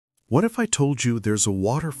What if I told you there's a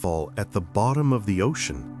waterfall at the bottom of the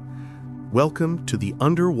ocean? Welcome to the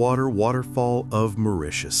Underwater Waterfall of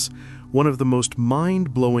Mauritius, one of the most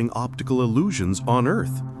mind-blowing optical illusions on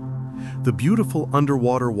Earth. The beautiful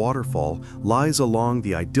underwater waterfall lies along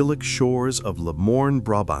the idyllic shores of Le Morne,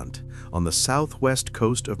 Brabant, on the southwest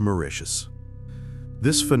coast of Mauritius.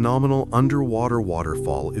 This phenomenal underwater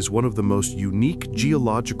waterfall is one of the most unique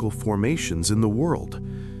geological formations in the world.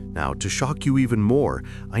 Now, to shock you even more,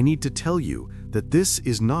 I need to tell you that this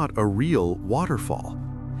is not a real waterfall.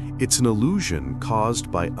 It's an illusion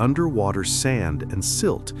caused by underwater sand and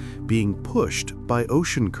silt being pushed by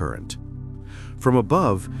ocean current. From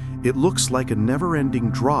above, it looks like a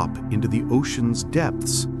never-ending drop into the ocean's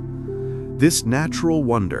depths. This natural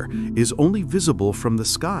wonder is only visible from the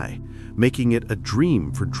sky, making it a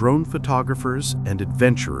dream for drone photographers and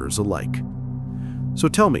adventurers alike. So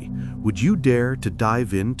tell me, would you dare to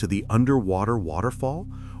dive into the underwater waterfall,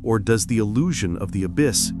 or does the illusion of the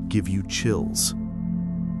abyss give you chills?